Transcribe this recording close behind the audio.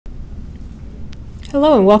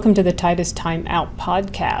Hello and welcome to the Titus Timeout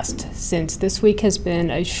Podcast. Since this week has been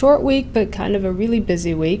a short week but kind of a really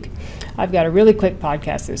busy week, I've got a really quick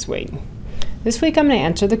podcast this week. This week I'm going to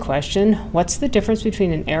answer the question, what's the difference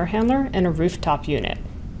between an air handler and a rooftop unit?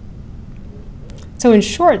 So in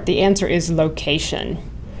short, the answer is location.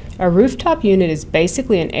 A rooftop unit is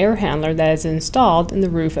basically an air handler that is installed in the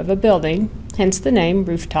roof of a building, hence the name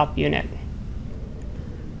rooftop unit.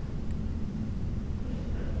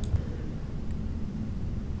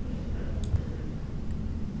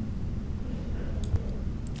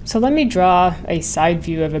 So let me draw a side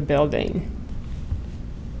view of a building.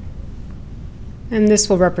 And this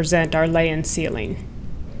will represent our lay-in ceiling.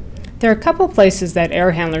 There are a couple places that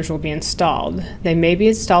air handlers will be installed. They may be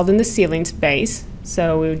installed in the ceiling space,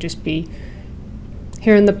 so it would just be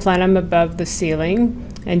here in the plenum above the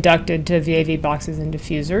ceiling and ducted to VAV boxes and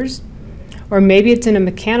diffusers. Or maybe it's in a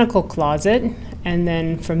mechanical closet, and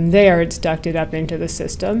then from there it's ducted up into the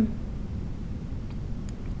system.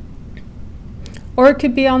 Or it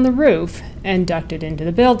could be on the roof and ducted into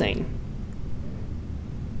the building.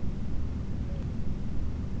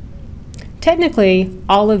 Technically,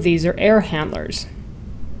 all of these are air handlers,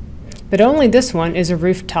 but only this one is a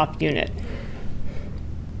rooftop unit.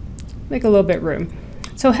 Make a little bit room.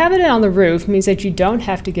 So having it on the roof means that you don't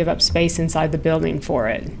have to give up space inside the building for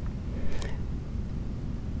it.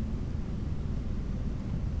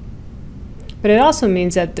 But it also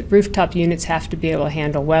means that the rooftop units have to be able to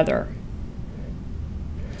handle weather.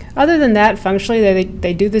 Other than that, functionally,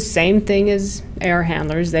 they do the same thing as air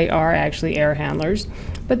handlers. They are actually air handlers,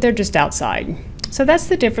 but they're just outside. So that's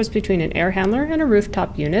the difference between an air handler and a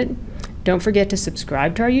rooftop unit. Don't forget to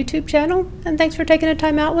subscribe to our YouTube channel, and thanks for taking a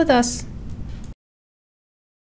time out with us.